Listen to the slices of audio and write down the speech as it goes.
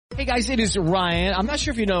Hey guys, it is Ryan. I'm not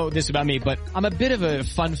sure if you know this about me, but I'm a bit of a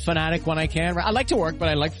fun fanatic when I can. I like to work, but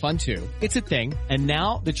I like fun too. It's a thing. And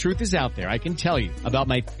now the truth is out there. I can tell you about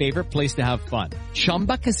my favorite place to have fun.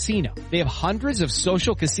 Chumba Casino. They have hundreds of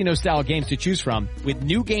social casino style games to choose from with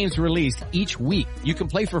new games released each week. You can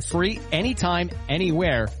play for free anytime,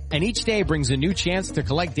 anywhere. And each day brings a new chance to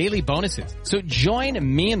collect daily bonuses. So join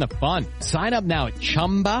me in the fun. Sign up now at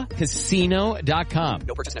ChumbaCasino.com.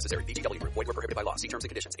 No purchase necessary. VGW Group. Void where prohibited by law. See terms and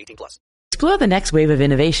conditions. 18+. Explore the next wave of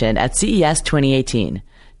innovation at CES 2018.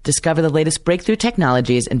 Discover the latest breakthrough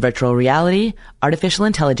technologies in virtual reality, artificial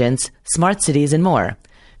intelligence, smart cities, and more.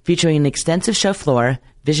 Featuring an extensive show floor,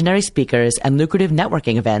 visionary speakers, and lucrative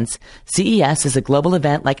networking events, CES is a global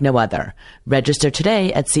event like no other. Register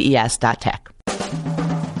today at ces.tech.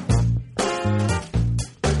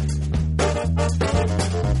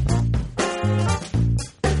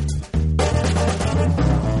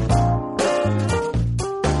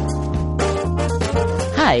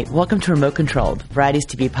 Hi, welcome to Remote Controlled, Variety's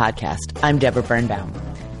TV podcast. I'm Deborah Birnbaum.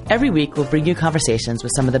 Every week, we'll bring you conversations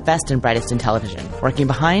with some of the best and brightest in television, working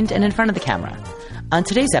behind and in front of the camera. On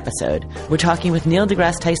today's episode, we're talking with Neil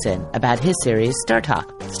deGrasse Tyson about his series, Star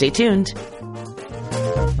Talk. Stay tuned.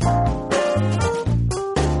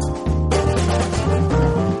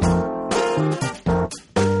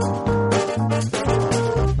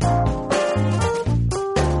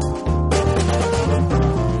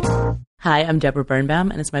 Hi, I'm Deborah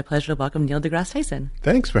Birnbaum, and it's my pleasure to welcome Neil deGrasse Tyson.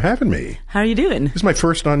 Thanks for having me. How are you doing? This is my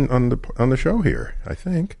first on the show here, I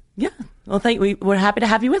think. Yeah. Well, we're happy to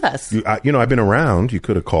have you with us. I've been around. You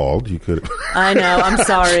could have called. You could. I know. I'm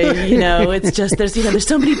sorry. It's just there's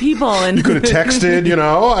so many people, and you could have texted.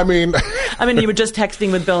 I mean, you were just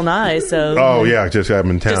texting with Bill Nye, so. Oh yeah,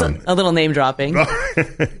 I'm in town. Just a little name dropping.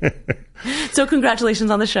 So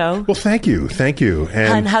congratulations on the show. Well, thank you.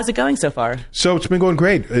 And how's it going so far? So it's been going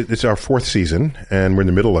great. It's our fourth season, and we're in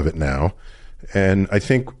the middle of it now. And I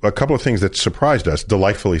think a couple of things that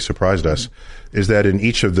delightfully surprised us, is that in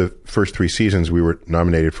each of the first three seasons, we were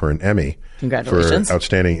nominated for an Emmy. Congratulations. For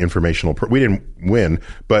Outstanding Informational. We didn't win,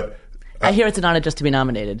 but... I hear it's an honor just to be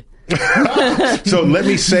nominated. So let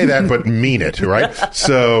me say that, but mean it, right?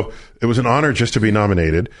 So it was an honor just to be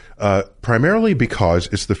nominated, primarily because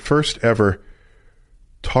it's the first ever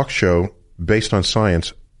talk show based on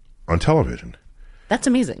science on television. That's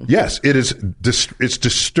amazing. Yes, it is. It's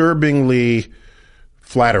disturbingly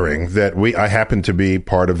flattering that I happen to be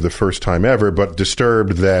part of the first time ever, but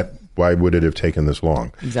disturbed that why would it have taken this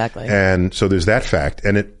long? Exactly. And so there's that fact,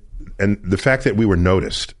 and the fact that we were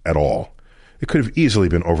noticed at all. It could have easily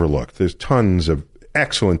been overlooked. There's tons of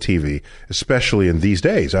excellent TV, especially in these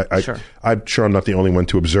days. I'm sure I'm not the only one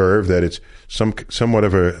to observe that it's somewhat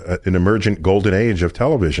of an emergent golden age of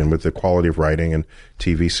television with the quality of writing and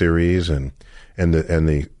TV series and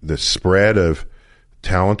the spread of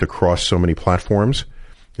talent across so many platforms,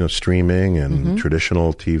 streaming and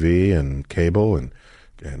traditional TV and cable and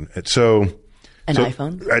so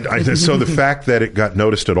iPhone. So the fact that it got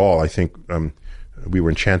noticed at all, I think we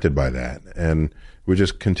were enchanted by that, and we're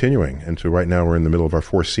just continuing. And so right now we're in the middle of our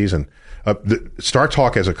fourth season. The Star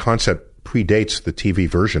Talk as a concept predates the TV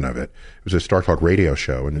version of it. It was a Star Talk radio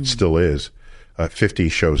show, and it still is. 50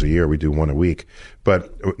 shows a year. We do one a week.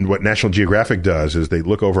 But what National Geographic does is they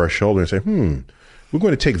look over our shoulder and say, we're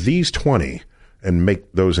going to take these 20 and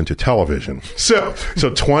make those into television. So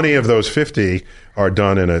 20 of those 50 are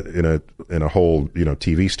done in a whole,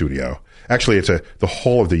 TV studio. Actually, it's the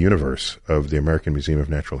whole of the universe of the American Museum of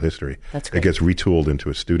Natural History. That's great. It gets retooled into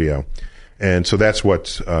a studio. And so that's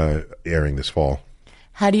what's airing this fall.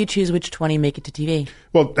 How do you choose which 20 make it to TV?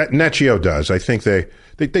 Well, Nat Geo does. I think they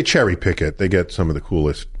cherry pick it. They get some of the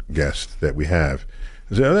coolest guests that we have.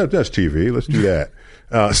 They say, oh, that's TV. Let's do that.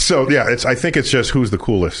 I think it's just who's the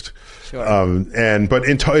coolest. Sure.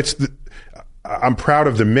 I'm proud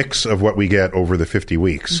of the mix of what we get over the 50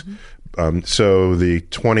 weeks. So the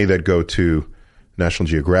 20 that go to National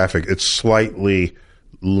Geographic, it slightly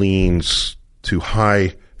leans to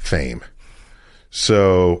high fame.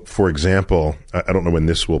 So, for example, I don't know when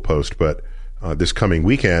this will post, but this coming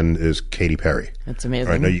weekend is Katy Perry. That's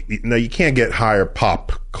amazing. Right, now you can't get higher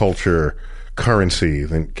pop culture currency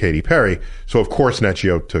than Katy Perry. So, of course, Nat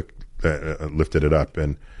Geo lifted it up.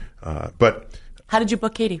 But how did you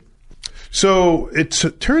book Katy? So it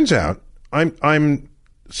turns out I'm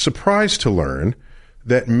surprised to learn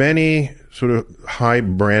that many sort of high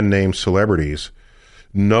brand name celebrities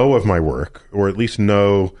know of my work, or at least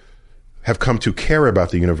have come to care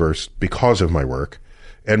about the universe because of my work.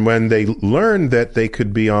 And when they learn that they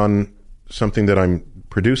could be on something that I'm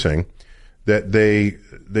producing, that they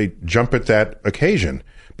jump at that occasion,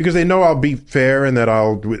 because they know I'll be fair and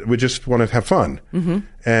that we just want to have fun. Mm-hmm.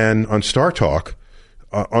 And on Star Talk,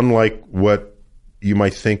 unlike what you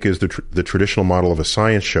might think is the traditional model of a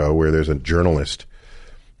science show where there's a journalist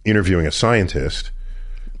interviewing a scientist,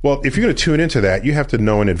 well, if you're going to tune into that, you have to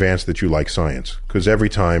know in advance that you like science, because every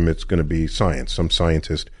time it's going to be science, some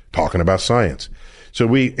scientist talking about science. So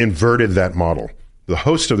we inverted that model. The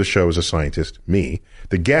host of the show is a scientist, me.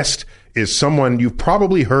 The guest is someone you've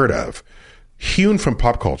probably heard of, hewn from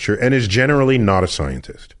pop culture, and is generally not a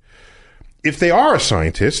scientist. If they are a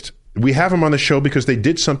scientist, we have them on the show because they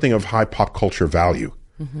did something of high pop culture value,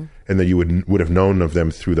 and that you would have known of them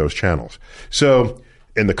through those channels. So,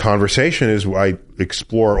 and the conversation is I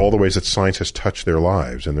explore all the ways that science has touched their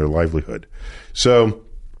lives and their livelihood. So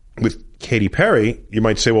with Katy Perry, you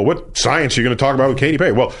might say, well, what science are you going to talk about with Katy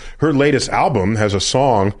Perry? Well, her latest album has a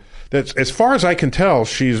song that's, as far as I can tell,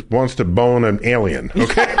 she wants to bone an alien.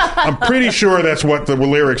 Okay. I'm pretty sure that's what the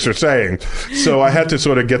lyrics are saying. So I had to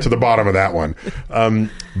sort of get to the bottom of that one.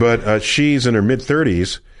 But she's in her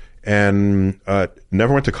mid-30s and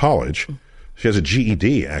never went to college. She has a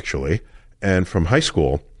GED, actually, and from high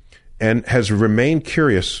school, and has remained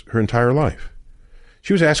curious her entire life.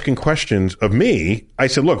 She was asking questions of me. I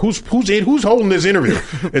said, look, who's holding this interview?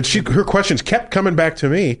 And her questions kept coming back to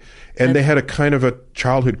me, and they had a kind of a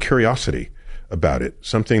childhood curiosity about it,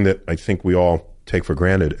 something that I think we all take for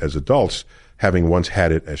granted as adults, having once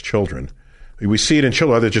had it as children. We see it in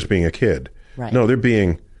children, they're just being a kid. Right. No, they're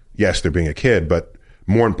being a kid, but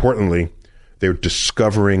more importantly, they're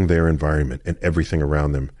discovering their environment and everything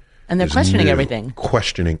around them. And they're questioning everything.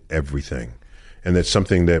 Questioning everything. And that's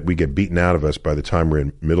something that we get beaten out of us by the time we're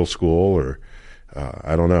in middle school or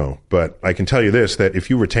I don't know. But I can tell you this, that if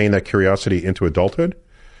you retain that curiosity into adulthood,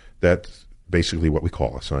 that's basically what we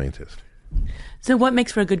call a scientist. So what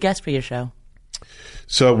makes for a good guest for your show?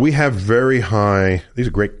 So we have very high, these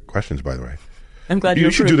are great questions, by the way. I'm glad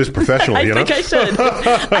you should do this professionally. I think I should. I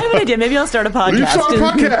have an idea. Maybe I'll start a podcast. You start a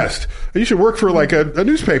podcast. You should work for like a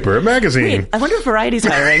newspaper, a magazine. Wait, I wonder if Variety's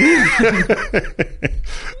hiring.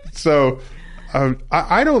 So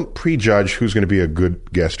I don't prejudge who's going to be a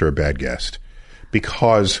good guest or a bad guest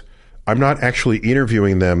because I'm not actually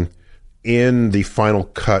interviewing them in the final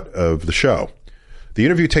cut of the show. The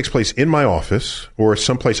interview takes place in my office or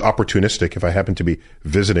someplace opportunistic if I happen to be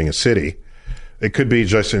visiting a city. It could be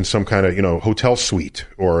just in some kind of, hotel suite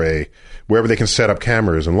or wherever they can set up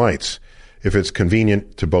cameras and lights. If it's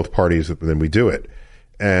convenient to both parties, then we do it.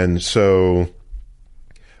 And so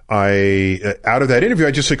out of that interview,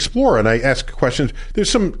 I just explore and I ask questions. There's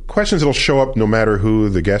some questions that'll show up no matter who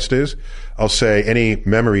the guest is. I'll say any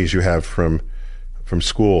memories you have from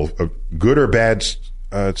school, of good or bad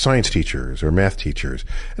science teachers or math teachers.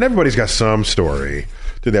 And everybody's got some story.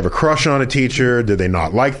 Did they have a crush on a teacher? Did they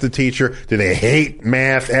not like the teacher? Did they hate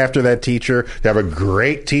math after that teacher? Did they have a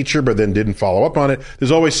great teacher but then didn't follow up on it?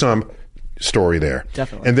 There's always some story there.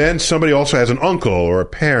 Definitely. And then somebody also has an uncle or a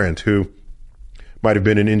parent who might have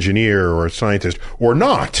been an engineer or a scientist or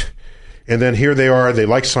not. And then here they are, they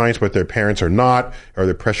like science, but their parents are not, or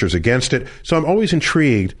their pressures against it. So I'm always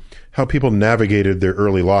intrigued how people navigated their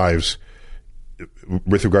early lives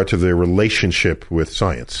with regard to their relationship with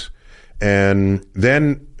science. And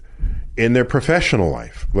then in their professional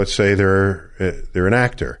life, let's say they're an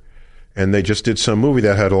actor and they just did some movie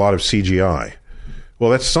that had a lot of CGI.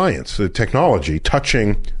 Well, that's science, the technology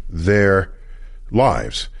touching their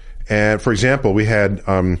lives. And for example, we had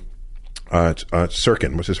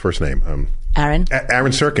Sorkin. What's his first name? Aaron?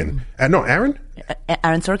 Aaron Sorkin. No, Aaron?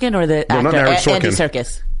 Aaron Sorkin or the actor? No, not Aaron Sorkin. Andy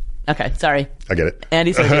Serkis. Okay, sorry. I get it.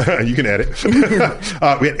 Andy Serkis. You can edit.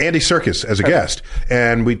 We had Andy Serkis as a guest,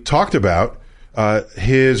 and we talked about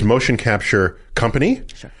his motion capture company,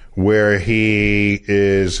 where he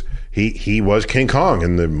was King Kong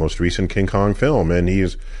in the most recent King Kong film, and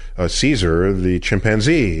he's Caesar, the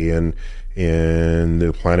chimpanzee, and in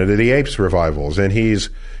the Planet of the Apes revivals, and he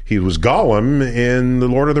was Gollum in the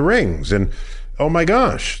Lord of the Rings, and oh my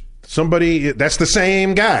gosh, that's the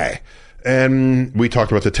same guy. And we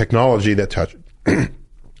talked about the technology that touched.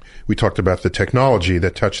 We talked about the technology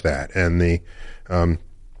that touched that, and the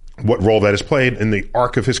what role that has played in the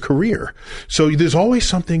arc of his career. So there's always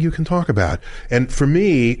something you can talk about. And for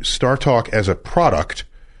me, Star Talk as a product,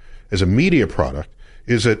 as a media product,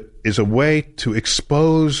 is a way to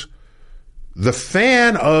expose the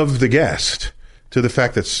fan of the guest to the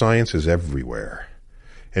fact that science is everywhere.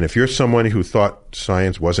 And if you're someone who thought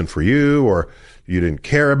science wasn't for you, or you didn't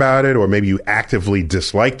care about it, or maybe you actively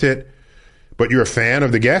disliked it, but you're a fan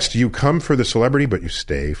of the guest, you come for the celebrity, but you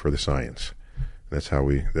stay for the science. That's how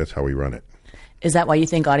we run it. Is that why you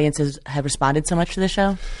think audiences have responded so much to the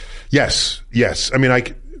show? Yes. I mean,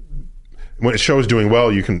 when a show is doing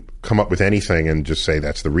well, you can come up with anything and just say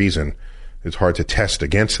that's the reason. It's hard to test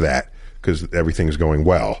against that because everything's going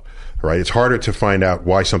well, right? It's harder to find out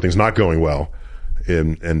why something's not going well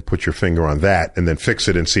and put your finger on that and then fix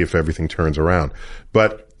it and see if everything turns around.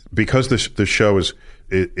 But because the show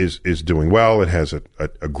is doing well, it has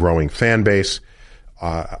a growing fan base.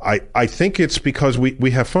 I think it's because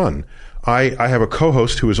we have fun. I have a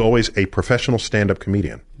co-host who is always a professional stand-up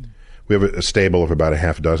comedian. We have a stable of about a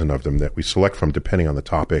half dozen of them that we select from depending on the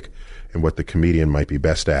topic and what the comedian might be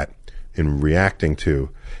best at in reacting to.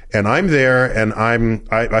 And I'm there and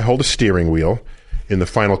I hold a steering wheel in the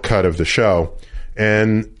final cut of the show.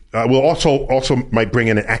 And we'll also might bring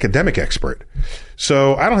in an academic expert.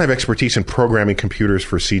 So I don't have expertise in programming computers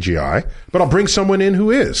for CGI, but I'll bring someone in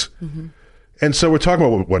who is. Mm-hmm. And so we're talking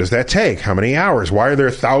about, what does that take? How many hours? Why are there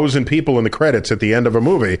 1,000 people in the credits at the end of a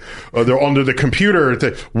movie? They're under the computer.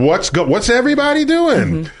 What's everybody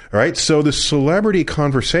doing? Mm-hmm. Right? So the celebrity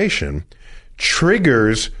conversation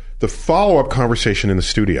triggers the follow-up conversation in the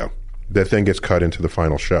studio that then gets cut into the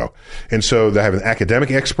final show. And so they have an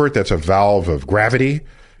academic expert that's a valve of gravity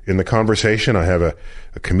in the conversation. I have a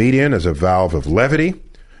comedian as a valve of levity.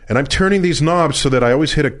 And I'm turning these knobs so that I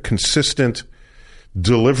always hit a consistent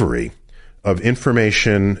delivery of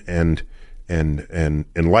information and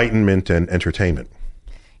enlightenment and entertainment.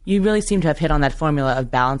 You really seem to have hit on that formula of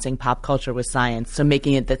balancing pop culture with science, so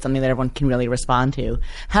making it that something that everyone can really respond to.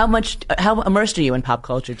 How immersed are you in pop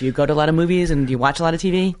culture? Do you go to a lot of movies and do you watch a lot of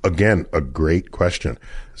TV? Again, a great question.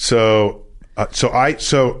 So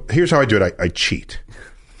here's how I do it. I cheat.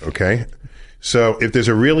 Okay. So if there's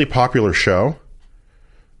a really popular show,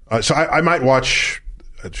 so I might watch,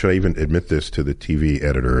 should I even admit this to the TV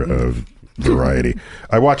editor of Variety?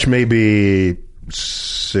 I watch maybe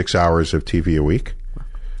 6 hours of TV a week.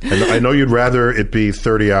 And I know you'd rather it be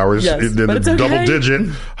 30 hours yes, than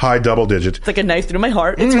okay. high double digits. It's like a knife through my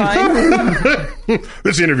heart. It's fine.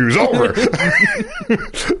 This interview's over.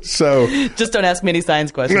 So just don't ask me any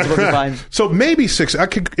science questions. We'll be fine. So maybe 6.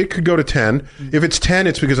 It could go to 10. If it's 10,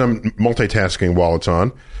 it's because I'm multitasking while it's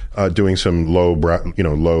on, doing some low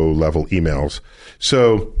level emails.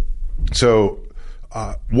 So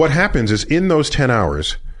what happens is in those 10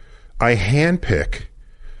 hours, I handpick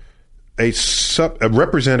a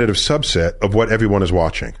representative subset of what everyone is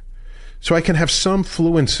watching. So I can have some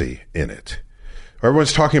fluency in it.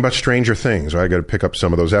 Everyone's talking about Stranger Things. Right? I got to pick up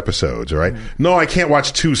some of those episodes. All right. Mm-hmm. No, I can't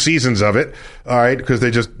watch 2 seasons of it. All right. Because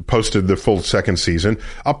they just posted the full second season.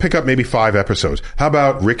 I'll pick up maybe 5 episodes. How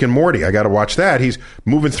about Rick and Morty? I got to watch that. He's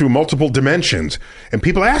moving through multiple dimensions and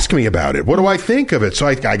people ask me about it. What do I think of it? So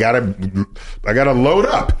I got to load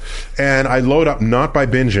up, and I load up not by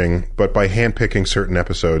binging, but by handpicking certain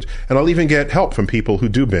episodes. And I'll even get help from people who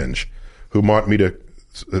do binge, who help me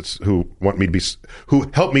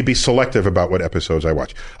be selective about what episodes I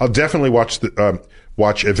watch. I'll definitely watch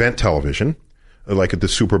event television, like at the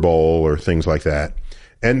Super Bowl or things like that.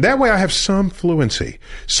 And that way I have some fluency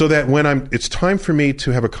so that when it's time for me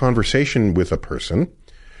to have a conversation with a person,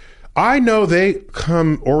 I know they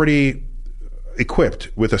come already equipped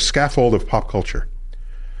with a scaffold of pop culture.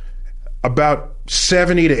 About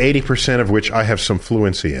 70 to 80% of which I have some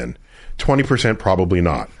fluency in. 20% probably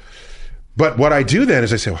not. But what I do then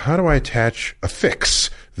is I say, well, how do I affix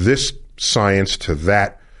this science to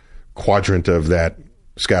that quadrant of that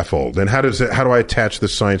scaffold? And how do I attach the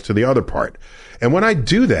science to the other part? And when I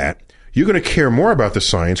do that, you're going to care more about the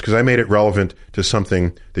science because I made it relevant to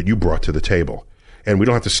something that you brought to the table. And we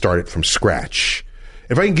don't have to start it from scratch.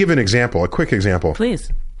 If I can give an example, a quick example. Please.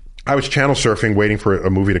 I was channel surfing waiting for a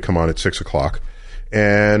movie to come on at 6:00.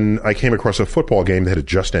 And I came across a football game that had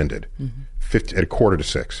just ended at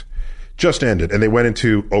 5:45. Just ended, and they went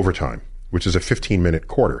into overtime, which is a 15-minute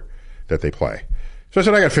quarter that they play. So I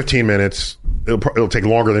said, I got 15 minutes. It'll take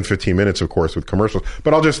longer than 15 minutes, of course, with commercials,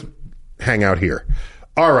 but I'll just hang out here.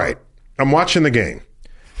 All right. I'm watching the game,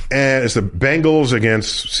 and it's the Bengals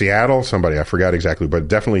against Seattle. Somebody, I forgot exactly, but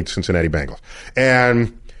definitely Cincinnati Bengals.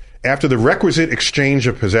 And after the requisite exchange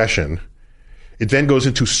of possession, it then goes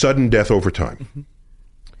into sudden death overtime. Mm-hmm.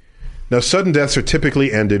 Now, sudden deaths are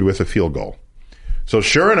typically ended with a field goal. So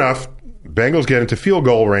sure enough, Bengals get into field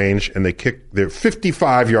goal range and they kick their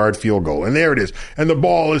 55-yard field goal. And there it is. And the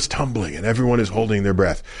ball is tumbling and everyone is holding their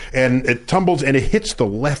breath. And it tumbles and it hits the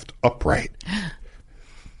left upright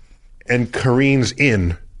and careens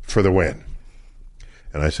in for the win.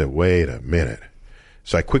 And I said, wait a minute.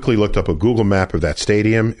 So I quickly looked up a Google map of that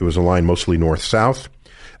stadium. It was aligned mostly north-south.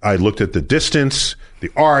 I looked at the distance,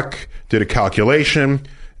 the arc, did a calculation,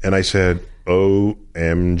 and I said,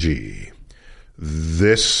 OMG.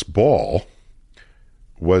 This ball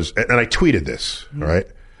was, and I tweeted this, all right?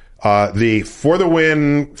 The for the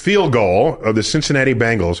win field goal of the Cincinnati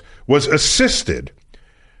Bengals was assisted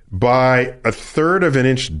by a third of an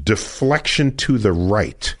inch deflection to the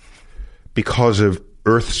right because of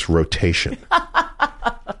Earth's rotation.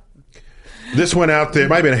 This went out there, it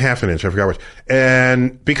might have been a half an inch, I forgot which.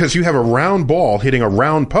 And because you have a round ball hitting a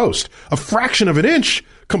round post, a fraction of an inch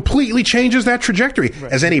completely changes that trajectory.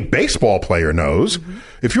 Right. As any baseball player knows,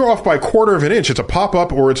 if you're off by a quarter of an inch, it's a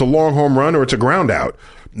pop-up or it's a long home run or it's a ground out,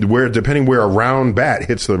 where depending where a round bat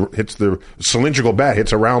hits the cylindrical bat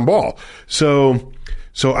hits a round ball. So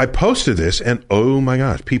I posted this, and oh my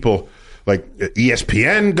gosh, people like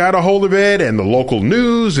ESPN got a hold of it, and the local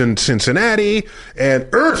news in Cincinnati, and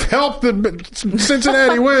Earth helped the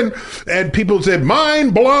Cincinnati win, and people said,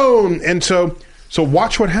 mind blown. And so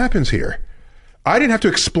watch what happens here. I didn't have to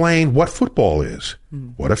explain what football is,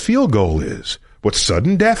 what a field goal is, what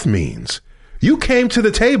sudden death means. You came to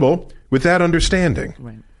the table with that understanding.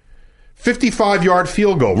 Right. 55-yard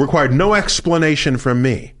field goal required no explanation from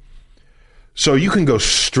me. So you can go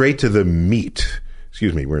straight to the meat.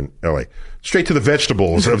 Excuse me, we're in LA. Straight to the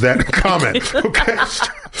vegetables of that comment. Okay.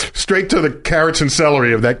 Straight to the carrots and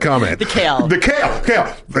celery of that comment. The kale.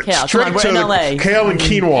 Straight on, we're to in the LA. Kale and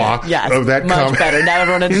quinoa of that much comment. Much better. Now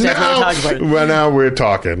everyone understands what we're talking about. Well, now we're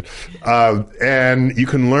talking. And you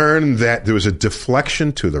can learn that there was a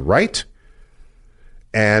deflection to the right,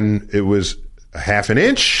 and it was a half an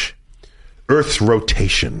inch, Earth's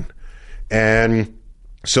rotation. And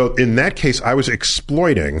so in that case, I was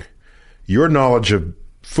exploiting your knowledge of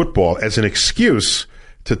football as an excuse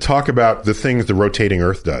to talk about the things the rotating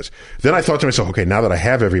Earth does. Then I thought to myself, okay, now that I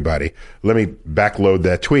have everybody, let me backload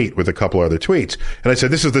that tweet with a couple other tweets. And I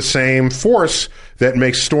said, this is the same force that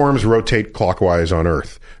makes storms rotate clockwise on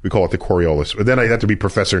Earth. We call it the Coriolis. But then I had to be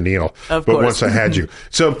Professor Neil. Of but course. Once I had you.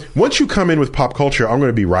 So once you come in with pop culture, I'm going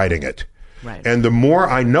to be writing it. Right. And the more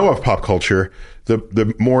I know of pop culture,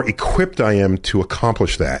 the more equipped I am to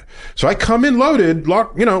accomplish that. So I come in loaded,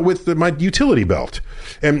 with my utility belt.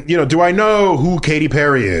 And, do I know who Katy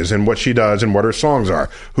Perry is and what she does and what her songs are?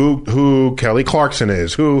 Who Kelly Clarkson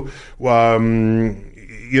is? What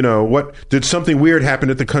did something weird happen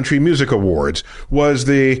at the Country Music Awards?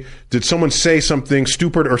 Did someone say something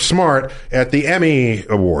stupid or smart at the Emmy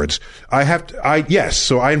Awards?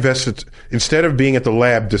 So I invested, instead of being at the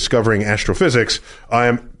lab discovering astrophysics, I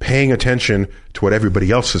am paying attention to what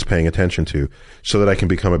everybody else is paying attention to so that I can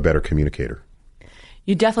become a better communicator.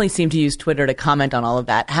 You definitely seem to use Twitter to comment on all of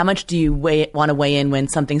that. How much do you want to weigh in when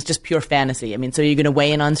something's just pure fantasy? I mean, so you're going to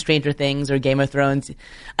weigh in on Stranger Things or Game of Thrones?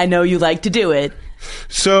 I know you like to do it.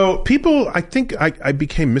 So people, I think I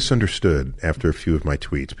became misunderstood after a few of my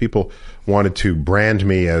tweets. People wanted to brand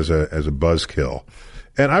me as a buzzkill.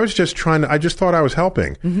 And I was just I just thought I was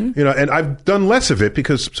helping, and I've done less of it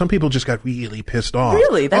because some people just got really pissed off.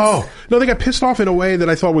 Really? They got pissed off in a way that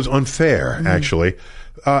I thought was unfair, actually.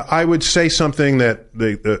 I would say something that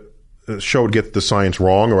the show would get the science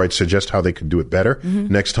wrong, or I'd suggest how they could do it better.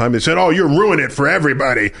 Next time they said, oh, you're ruining it for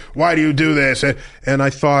everybody. Why do you do this? And I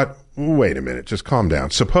thought, wait a minute, just calm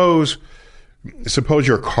down. Suppose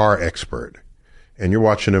you're a car expert and you're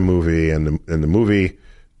watching a movie and the movie,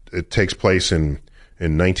 it takes place in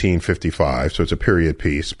 1955, so it's a period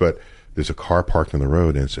piece, but there's a car parked on the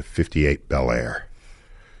road and it's a 58 Bel Air.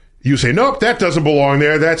 You say, nope, that doesn't belong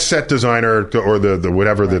there. That set designer or the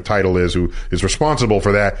whatever the title is who is responsible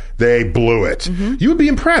for that, they blew it. You would be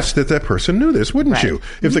impressed that person knew this, wouldn't you?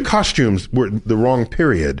 If the costumes were the wrong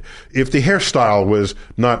period, if the hairstyle was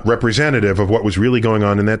not representative of what was really going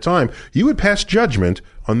on in that time, you would pass judgment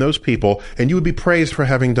on those people and you would be praised for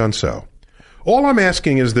having done so. All I'm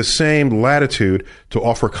asking is the same latitude to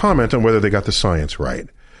offer comment on whether they got the science right.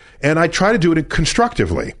 And I try to do it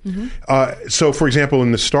constructively. So, for example,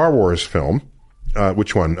 in the Star Wars film,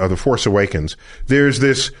 which one? The Force Awakens, there's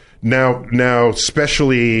this now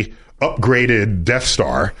specially upgraded Death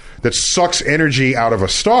Star that sucks energy out of a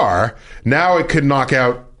star. Now it could knock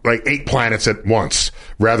out like 8 planets at once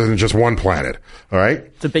rather than just one planet. All right?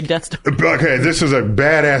 It's a big Death Star. Okay, this is a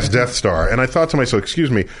badass Death Star. And I thought to myself,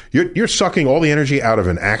 excuse me, you're sucking all the energy out of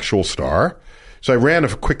an actual star? So I ran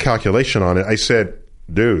a quick calculation on it. I said,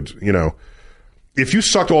 dudes, if you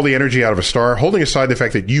sucked all the energy out of a star, holding aside the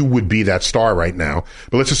fact that you would be that star right now,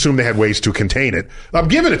 but let's assume they had ways to contain it. I'm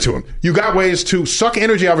giving it to them. You got ways to suck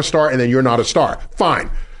energy out of a star and then you're not a star. Fine.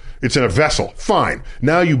 It's in a vessel. Fine.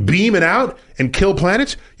 Now you beam it out and kill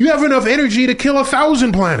planets. You have enough energy to kill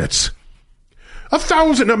 1,000 planets.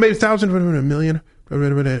 1,000, no, maybe 1,000, a million.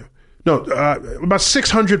 No, about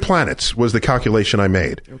 600 planets was the calculation I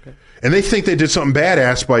made. Okay. And they think they did something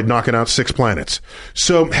badass by knocking out 6 planets.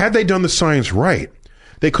 So had they done the science right,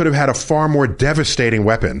 they could have had a far more devastating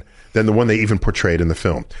weapon than the one they even portrayed in the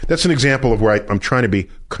film. That's an example of where I'm trying to be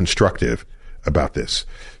constructive about this.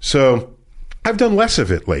 So I've done less of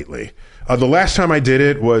it lately. The last time I did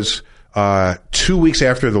it was 2 weeks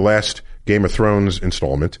after the last Game of Thrones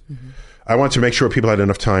installment. Mm-hmm. I wanted to make sure people had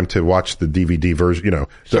enough time to watch the DVD version, Sure.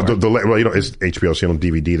 It's HBO, so you don't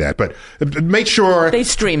DVD that, but make sure they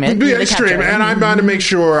stream it. Yeah, they stream it, and I'm bound to make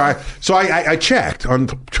sure. I checked on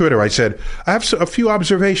Twitter. I said, I have a few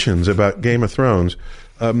observations about Game of Thrones.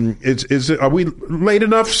 Are we late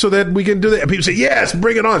enough so that we can do that? And people say, yes,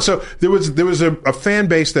 bring it on. So there was a fan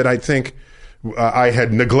base that I think I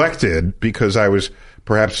had neglected because I was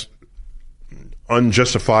perhaps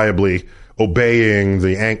unjustifiably obeying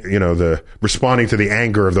the responding to the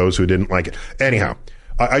anger of those who didn't like it. Anyhow,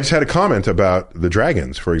 I just had a comment about the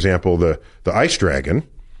dragons. For example, the ice dragon,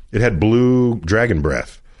 it had blue dragon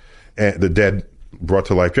breath, the dead brought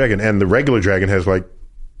to life dragon, and the regular dragon has red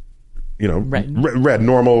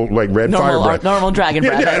normal fire breath, normal dragon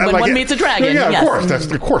breath. Yeah, when one meets a dragon, yeah, yes. of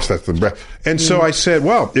course that's the breath. And so I said,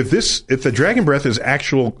 well, if the dragon breath is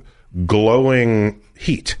actual glowing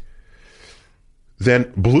heat,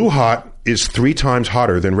 then blue hot is 3 times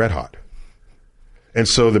hotter than red hot. And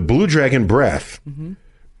so the blue dragon breath,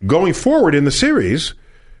 going forward in the series,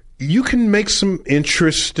 you can make some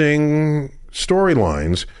interesting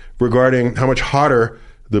storylines regarding how much hotter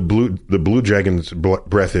the blue dragon's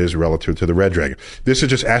breath is relative to the red dragon. This is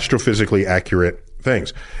just astrophysically accurate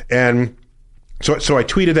things. And so I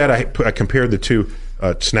tweeted that. I compared the two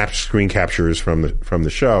snap screen captures from the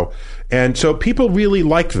show, and so people really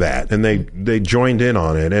liked that, and they joined in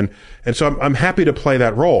on it, and so I'm happy to play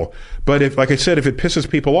that role. But if, like I said, if it pisses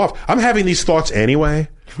people off, I'm having these thoughts anyway.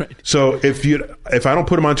 Right. So if I don't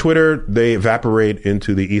put them on Twitter, they evaporate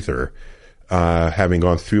into the ether, having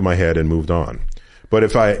gone through my head and moved on. But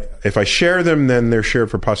if I share them, then they're shared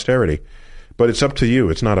for posterity. But it's up to you.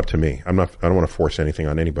 It's not up to me. I don't want to force anything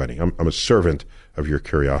on anybody. I'm a servant of your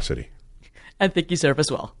curiosity. I think you serve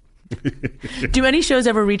us well. Do any shows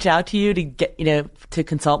ever reach out to you to get to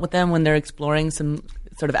consult with them when they're exploring some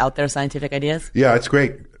sort of out there scientific ideas? Yeah, it's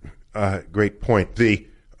great. Great point.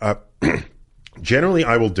 Generally,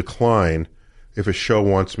 I will decline if a show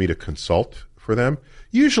wants me to consult for them.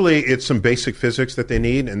 Usually, it's some basic physics that they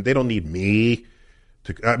need, and they don't need me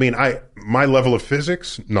to. I mean, my level of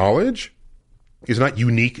physics knowledge is not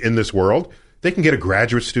unique in this world. They can get a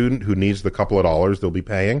graduate student who needs the couple of dollars they'll be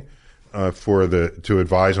paying to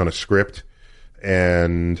advise on a script,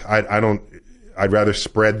 and I'd rather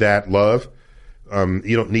spread that love.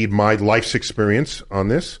 You don't need my life's experience on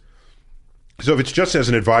this. So if it's just as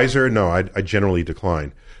an advisor, no, I generally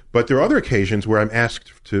decline. But there are other occasions where I'm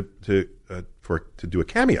asked to do a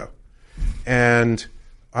cameo, and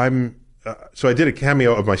so I did a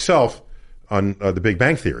cameo of myself on The Big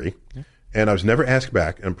Bang Theory. And I was never asked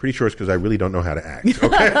back. And I'm pretty sure it's because I really don't know how to act.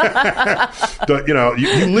 Okay,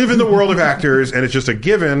 you live in the world of actors, and it's just a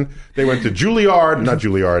given. They went to not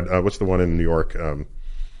Juilliard. What's the one in New York? The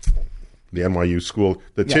NYU school,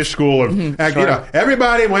 the Tisch School of acting. Sure.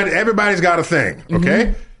 Everybody's got a thing.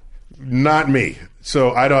 Okay, not me.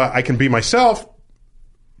 So I can be myself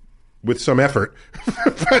with some effort,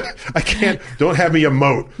 but I can't. Don't have me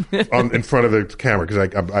emote in front of the camera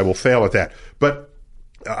because I will fail at that. But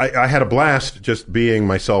I had a blast just being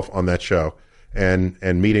myself on that show and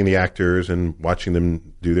meeting the actors and watching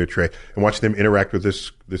them do their trade and watching them interact with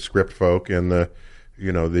the script folk and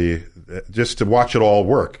just to watch it all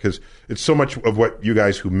work, because it's so much of what you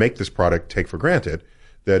guys who make this product take for granted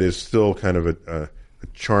that is still kind of a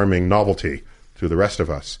charming novelty to the rest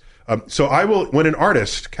of us. So I will, when an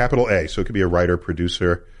artist, capital A, so it could be a writer,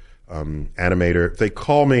 producer, animator, they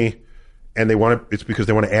call me and it's because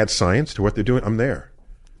they want to add science to what they're doing, I'm there.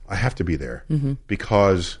 I have to be there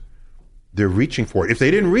because they're reaching for it. If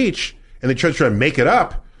they didn't reach and they try to make it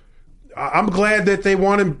up, I'm glad that they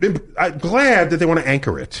want to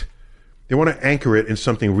anchor it. They want to anchor it in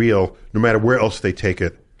something real, no matter where else they take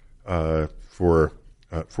it for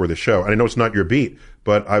the show. And I know it's not your beat,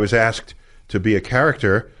 but I was asked to be a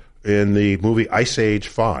character in the movie Ice Age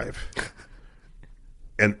 5.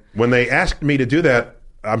 And when they asked me to do that,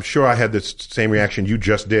 I'm sure I had this same reaction you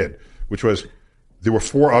just did, which was, there were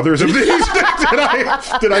 4 others of these.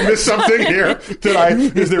 Did I miss something here?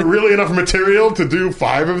 Is there really enough material to do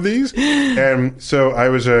 5 of these? And so I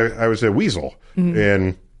was a weasel,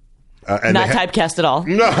 and not typecast at all.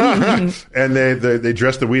 And they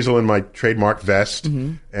dressed the weasel in my trademark vest,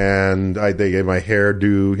 and they gave my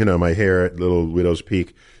hairdo, my hair at little widow's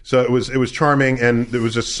peak. So it was charming, and there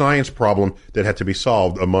was a science problem that had to be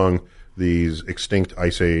solved among these extinct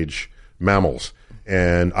Ice Age mammals,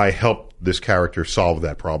 and I helped this character solve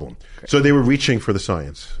that problem. So they were reaching for the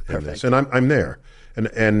science in this, and I'm there,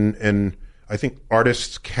 and I think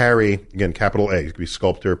artists carry, again, capital A. It could be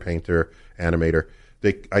sculptor, painter, animator.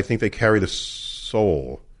 I think they carry the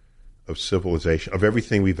soul of civilization, of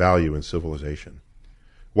everything we value in civilization.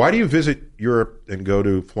 Why do you visit Europe and go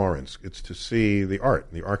to Florence? It's to see the art,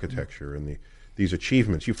 and the architecture, and these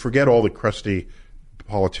achievements. You forget all the crusty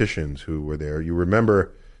politicians who were there. You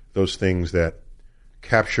remember those things that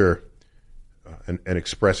capture and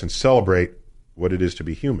express and celebrate what it is to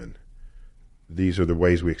be human. These are the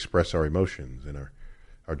ways we express our emotions and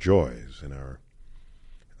our joys and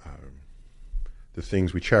the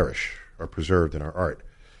things we cherish are preserved in our art.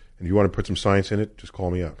 And if you want to put some science in it, just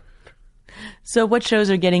call me up. So what shows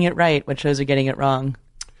are getting it right? What shows are getting it wrong?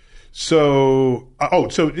 So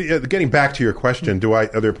getting back to your question,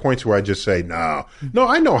 are there points where I just say, no,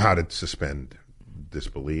 I know how to suspend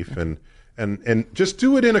disbelief and just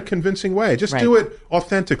do it in a convincing way. Just do it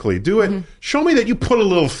authentically. Do it. Show me that you put a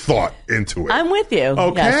little thought into it. I'm with you.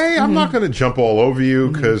 Okay? Yes. I'm not going to jump all over you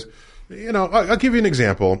because, I'll give you an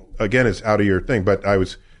example. Again, it's out of your thing, but I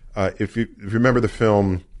was, if you remember the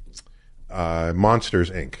film Monsters,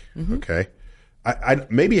 Inc., okay? I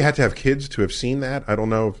maybe you had to have kids to have seen that. I don't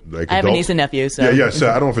know. I have a niece and nephew, so. Yeah. So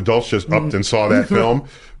I don't know if adults just upped and saw that film,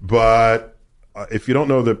 but if you don't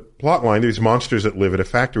know the plot line, there's monsters that live at a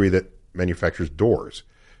factory that manufactures doors.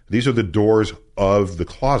 These are the doors of the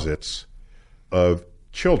closets of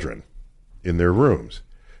children in their rooms.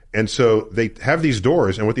 And so they have these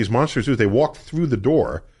doors, and what these monsters do is they walk through the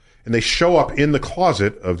door, and they show up in the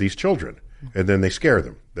closet of these children, and then they scare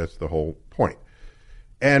them. That's the whole point.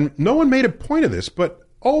 And no one made a point of this, but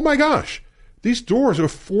oh my gosh, these doors are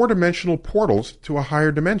 4-dimensional portals to a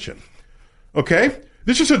higher dimension. Okay?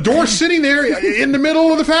 There's just a door sitting there in the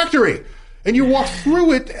middle of the factory. And you walk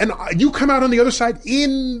through it, and you come out on the other side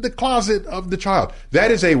in the closet of the child.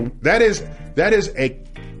 That is a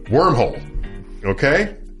wormhole.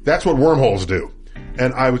 Okay? That's what wormholes do.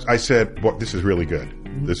 And I said, well, this is really good.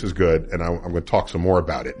 This is good, and I'm going to talk some more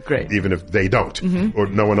about it. Great. Even if they don't, or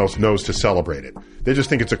no one else knows to celebrate it. They just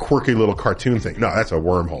think it's a quirky little cartoon thing. No, that's a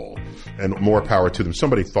wormhole. And more power to them.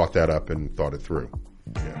 Somebody thought that up and thought it through.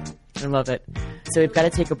 Yeah. I love it. So we've got to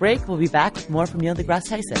take a break. We'll be back with more from Neil deGrasse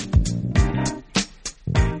Tyson.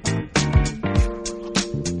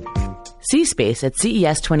 C-Space at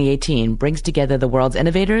CES 2018 brings together the world's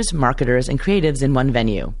innovators, marketers, and creatives in one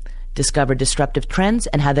venue. Discover disruptive trends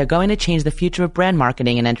and how they're going to change the future of brand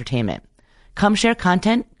marketing and entertainment. Come share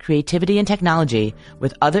content, creativity, and technology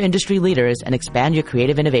with other industry leaders and expand your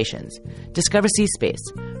creative innovations. Discover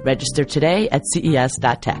C-Space. Register today at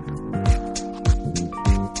ces.tech.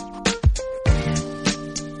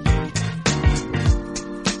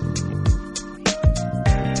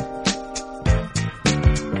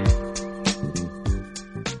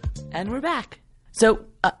 And we're back. So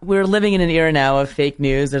we're living in an era now of fake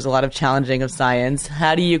news. There's a lot of challenging of science.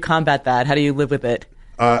 How do you combat that? How do you live with it?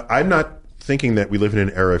 I'm not thinking that we live in an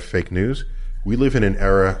era of fake news. We live in an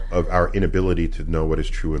era of our inability to know what is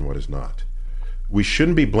true and what is not. We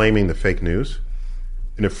shouldn't be blaming the fake news.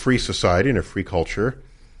 In a free society, in a free culture,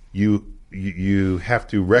 you have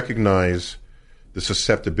to recognize the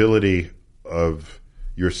susceptibility of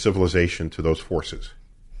your civilization to those forces.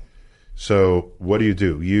 So what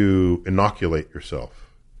do? You inoculate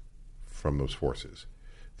yourself from those forces,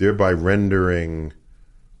 thereby rendering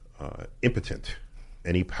impotent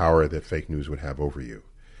any power that fake news would have over you.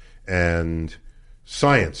 And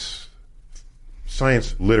science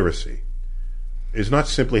literacy is not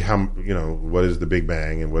simply what is the Big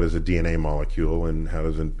Bang and what is a DNA molecule and how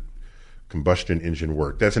does a combustion engine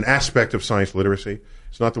work. That's an aspect of science literacy.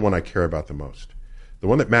 It's not the one I care about the most. The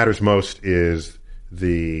one that matters most is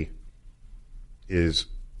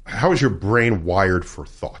how is your brain wired for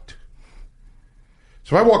thought?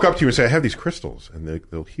 So I walk up to you and say, I have these crystals, and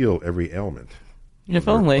they'll heal every ailment if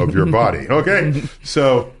only of your body. Okay?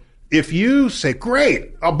 So if you say,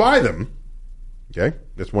 great, I'll buy them, okay?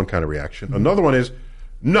 That's one kind of reaction. Another one is,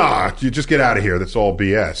 nah, you just get out of here. That's all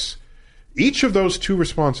BS. Each of those two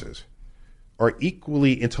responses are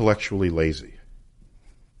equally intellectually lazy.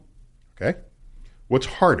 Okay? What's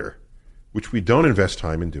harder, which we don't invest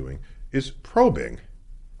time in doing, is probing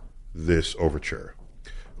this overture.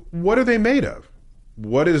 What are they made of?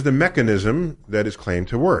 What is the mechanism that is claimed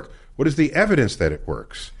to work? What is the evidence that it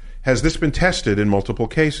works? Has this been tested in multiple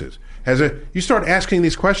cases? You start asking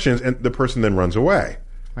these questions and the person then runs away.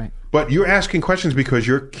 Right. But you're asking questions because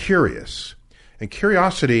you're curious. And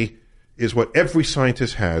curiosity is what every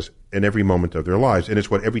scientist has in every moment of their lives, and it's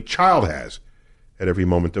what every child has at every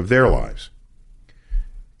moment of their lives.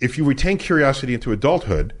 If you retain curiosity into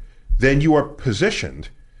adulthood, then you are positioned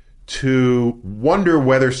to wonder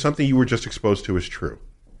whether something you were just exposed to is true,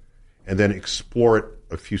 and then explore it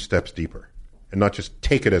a few steps deeper, and not just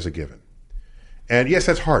take it as a given. And yes,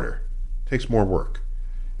 that's harder. It takes more work.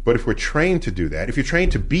 But if we're trained to do that, if you're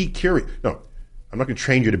trained to be curious, no, I'm not going to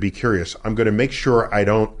train you to be curious. I'm going to make sure I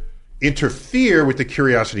don't interfere with the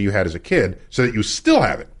curiosity you had as a kid so that you still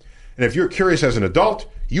have it. And if you're curious as an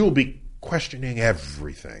adult, you will be questioning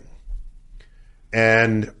everything.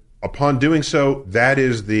 And upon doing so, that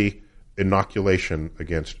is the inoculation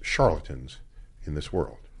against charlatans in this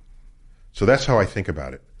world. So that's how I think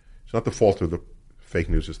about it. It's not the fault of the fake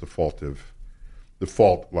news, it's the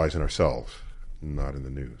fault lies in ourselves, not in the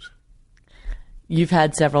news. You've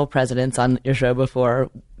had several presidents on your show before.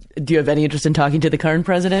 Do you have any interest in talking to the current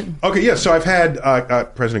president? Okay, yeah. So I've had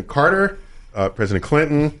President Carter, President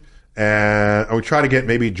Clinton, and I would try to get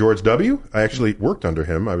maybe George W. I actually worked under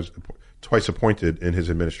him. I was twice appointed in his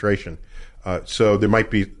administration. So there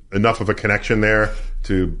might be enough of a connection there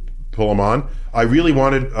to pull him on. I really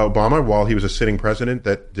wanted Obama while he was a sitting president.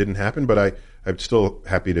 That didn't happen, but I'm still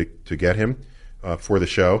happy to get him for the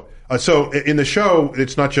show. So in the show,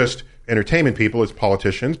 it's not just entertainment people, it's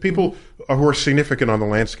politicians, people who are significant on the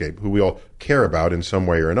landscape, who we all care about in some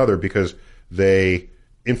way or another because they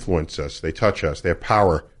influence us, they touch us, they have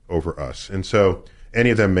power over us. And so any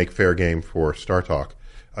of them make fair game for Star Talk.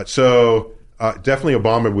 So definitely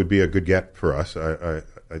Obama would be a good get for us. I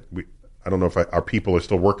don't know if our people are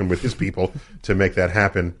still working with his people to make that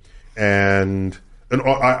happen. And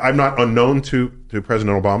I'm not unknown to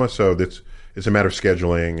President Obama, so it's a matter of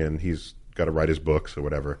scheduling, and he's got to write his books or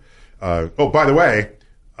whatever. By the way,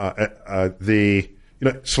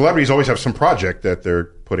 celebrities always have some project that they're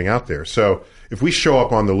putting out there. So if we show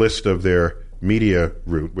up on the list of their media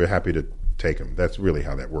route, we're happy to take them. That's really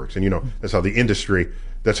how that works. And that's how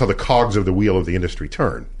that's how the cogs of the wheel of the industry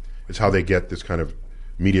turn. It's how they get this kind of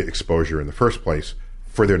media exposure in the first place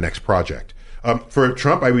for their next project. For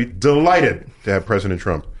Trump, I'd be delighted to have President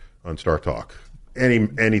Trump on Star Talk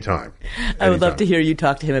anytime. I would love to hear you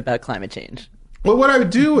talk to him about climate change. Well, what I would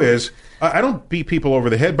do is, I don't beat people over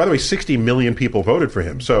the head. By the way, 60 million people voted for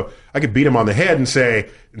him. So I could beat him on the head and say,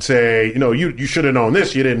 you should have known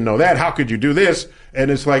this, you didn't know that, how could you do this? And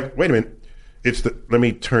it's like, wait a minute, let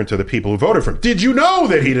me turn to the people who voted for him. Did you know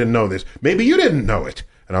that he didn't know this? Maybe you didn't know it.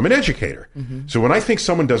 And I'm an educator. Mm-hmm. So when I think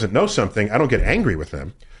someone doesn't know something, I don't get angry with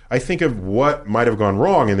them. I think of what might have gone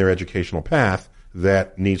wrong in their educational path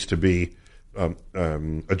that needs to be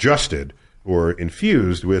adjusted or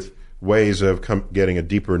infused with ways of getting a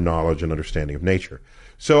deeper knowledge and understanding of nature.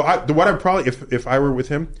 So what I probably, if I were with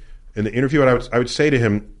him in the interview, I would say to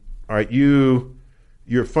him, all right,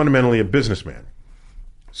 you're fundamentally a businessman.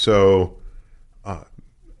 So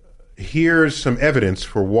here's some evidence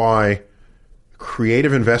for why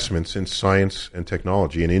creative investments in science and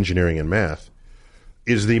technology and engineering and math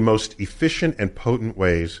is the most efficient and potent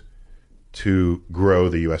ways to grow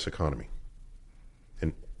the U.S. economy.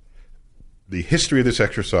 And the history of this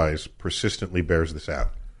exercise persistently bears this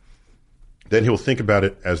out. Then he'll think about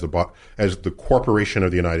it as the corporation of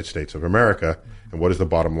the United States of America, and what is the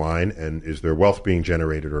bottom line, and is there wealth being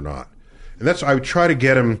generated or not? And I would try to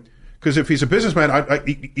get him, because if he's a businessman,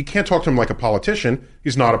 you can't talk to him like a politician.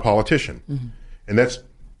 He's not a politician. Mm-hmm. And that's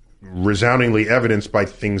resoundingly evidenced by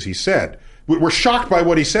things he said. We're shocked by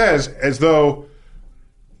what he says as though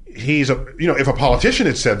he's if a politician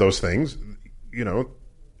had said those things,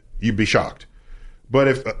 you'd be shocked. But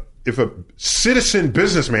if a citizen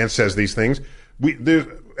businessman says these things,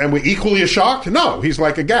 and we're equally as shocked? No, he's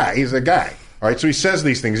like a guy. He's a guy. All right, so he says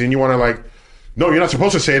these things, and you want to no, you're not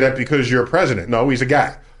supposed to say that because you're a president. No, he's a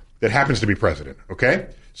guy that happens to be president, okay?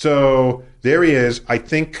 So there he is. I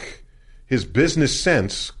think his business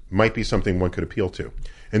sense might be something one could appeal to.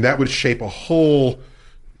 And that would shape a whole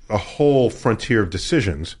frontier of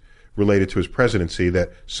decisions related to his presidency,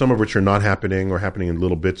 that some of which are not happening or happening in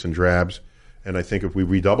little bits and drabs. And I think if we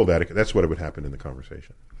redouble that, that's what would happen in the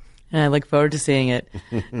conversation. And I look forward to seeing it.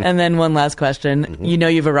 And then one last question. Mm-hmm.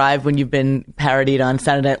 You've arrived when you've been parodied on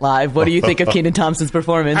Saturday Night Live. What do you think of Kenan Thompson's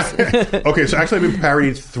performance? Okay, so actually I've been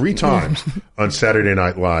parodied 3 times on Saturday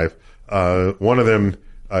Night Live. One of them,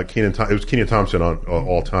 it was Kenan Thompson on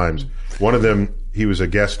all times. One of them, he was a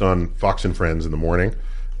guest on Fox and Friends in the morning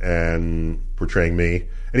and portraying me.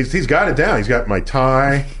 And he's got it down. He's got my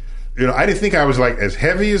tie. I didn't think I was as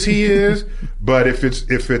heavy as he is, but if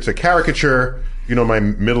it's a caricature, my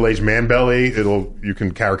middle-aged man belly, you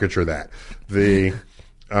can caricature that.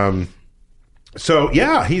 So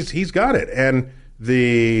yeah, he's got it. And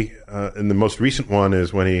the most recent one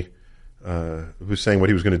is when he was saying what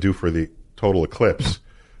he was going to do for the total eclipse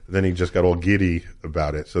then he just got all giddy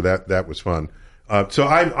about it. So that was fun. So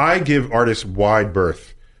I give artists wide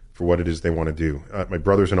berth for what it is they want to do. My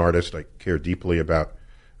brother's an artist. I care deeply about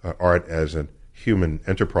art as a human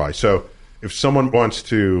enterprise. So if someone wants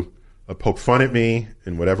to poke fun at me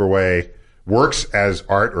in whatever way works as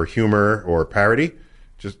art or humor or parody,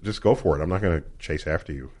 just go for it. I'm not going to chase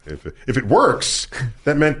after you. If it works,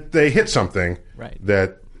 that meant they hit something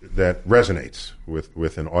that resonates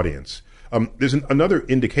with an audience. There's another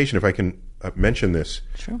indication, if I can mention this.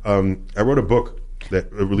 Sure. I wrote a book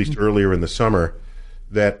that released earlier in the summer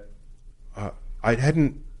that I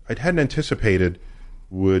hadn't anticipated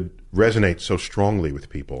would resonate so strongly with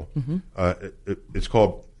people. It's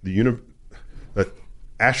called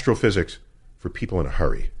Astrophysics for People in a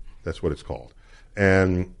Hurry. That's what it's called.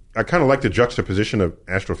 And I kind of like the juxtaposition of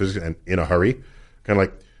astrophysics and in a hurry, kind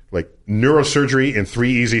of like neurosurgery in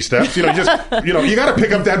 3 easy steps. You got to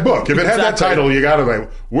pick up that book. If it had that title, you got to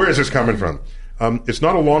where is this coming from? It's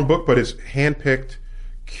not a long book, but it's handpicked,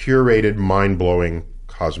 curated, mind-blowing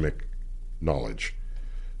cosmic knowledge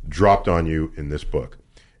dropped on you in this book.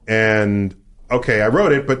 And okay, I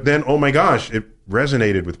wrote it, but then, oh my gosh, it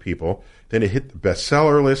resonated with people. Then it hit the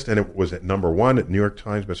bestseller list, and it was at #1 at New York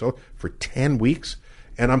Times bestseller for 10 weeks.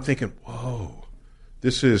 And I'm thinking, whoa,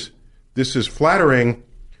 this is flattering,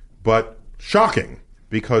 but shocking,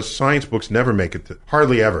 because science books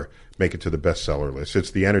hardly ever make it to the bestseller list.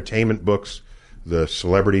 It's the entertainment books, the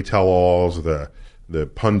celebrity tell-alls, the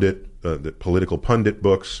political pundit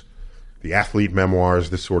books, the athlete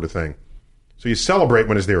memoirs, this sort of thing. So you celebrate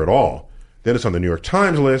when it's there at all. Then it's on the New York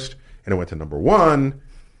Times list, and it went to #1.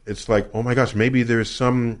 It's like, oh my gosh, maybe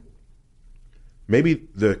the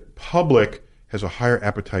public has a higher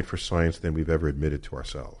appetite for science than we've ever admitted to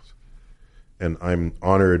ourselves. And I'm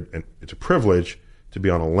honored, and it's a privilege to be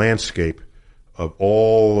on a landscape of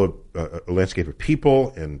a landscape of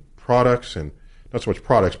people and products, and not so much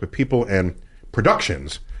products, but people and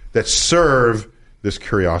productions that serve this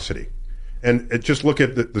curiosity. And just look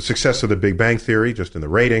at the success of The Big Bang Theory, just in the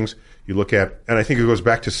ratings. You look at, and I think it goes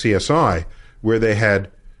back to CSI, where they had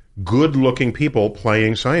good-looking people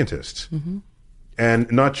playing scientists.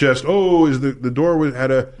 And not just, is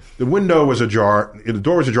the window was ajar, the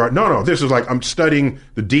door was ajar. No, this is like, I'm studying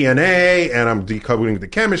the DNA, and I'm decoding the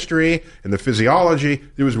chemistry and the physiology.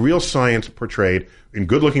 There was real science portrayed in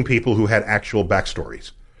good-looking people who had actual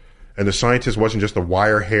backstories. And the scientist wasn't just a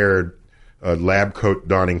wire-haired, lab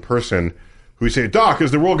coat-donning person who say, Doc,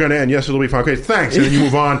 is the world going to end? Yes, it'll be fine. Okay, thanks. And then you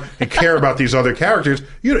move on and care about these other characters.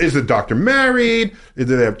 Is the doctor married? Do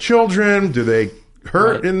they have children? Do they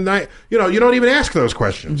hurt in the night? You don't even ask those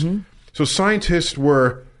questions. So scientists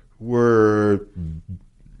were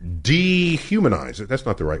dehumanized. That's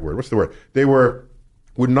not the right word. What's the word? They were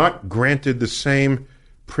not granted the same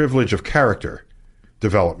privilege of character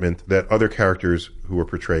development that other characters who were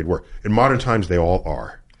portrayed were. In modern times, they all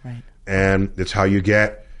are. Right. And it's how you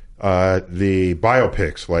get the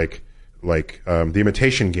biopics like The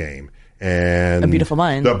Imitation Game and A Beautiful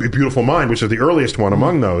Mind. The Beautiful Mind, which is the earliest one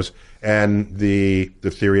among those, and the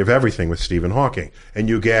Theory of Everything with Stephen Hawking. And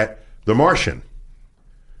you get The Martian.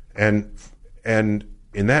 And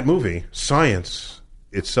in that movie, science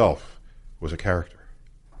itself was a character.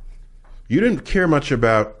 You didn't care much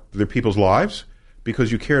about the people's lives,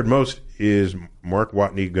 because you cared most, is Mark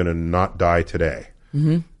Watney going to not die today?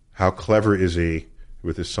 How clever is he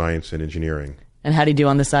with his science and engineering? And how do you do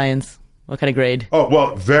on the science? What kind of grade? Oh,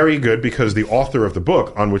 well, very good, because the author of the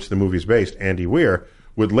book on which the movie is based, Andy Weir,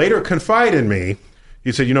 would later confide in me.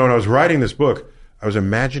 He said, when I was writing this book, I was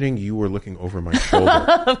imagining you were looking over my shoulder.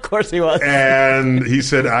 Of course he was. And he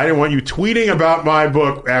said, I didn't want you tweeting about my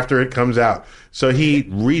book after it comes out. So he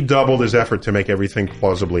redoubled his effort to make everything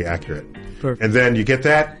plausibly accurate. Perfect. And then you get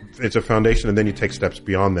that, it's a foundation, and then you take steps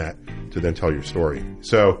beyond that to then tell your story.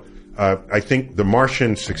 So I think The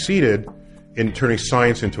Martian succeeded in turning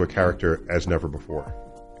science into a character as never before.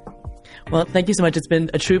 Well, thank you so much. It's been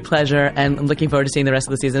a true pleasure, and I'm looking forward to seeing the rest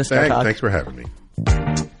of the season of Star Talk. Thanks for having me.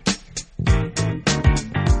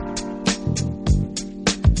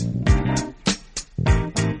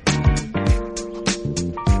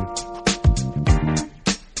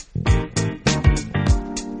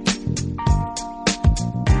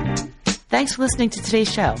 Thanks for listening to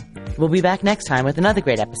today's show. We'll be back next time with another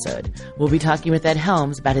great episode. We'll be talking with Ed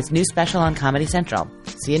Helms about his new special on Comedy Central.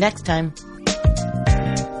 See you next time.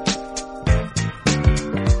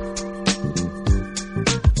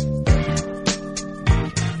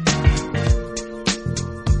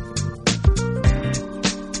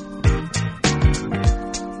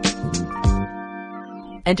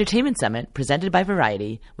 Entertainment Summit, presented by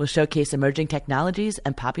Variety, will showcase emerging technologies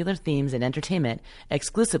and popular themes in entertainment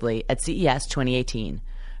exclusively at CES 2018.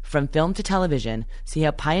 From film to television, see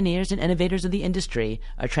how pioneers and innovators of the industry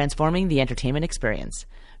are transforming the entertainment experience.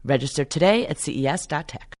 Register today at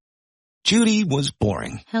ces.tech. Judy was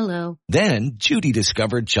boring. Hello. Then Judy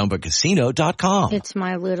discovered ChumbaCasino.com. It's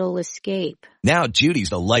my little escape. Now Judy's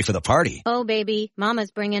the life of the party. Oh, baby,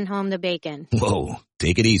 mama's bringing home the bacon. Whoa,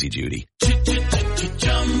 take it easy, Judy.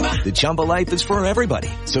 The Chumba life is for everybody.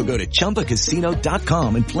 So go to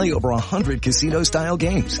ChumbaCasino.com and play over 100 casino-style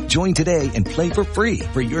games. Join today and play for free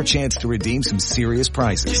for your chance to redeem some serious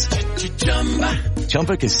prizes.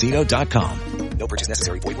 ChumbaCasino.com. No purchase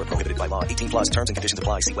necessary. Void where prohibited by law. 18 plus terms and conditions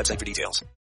apply. See website for details.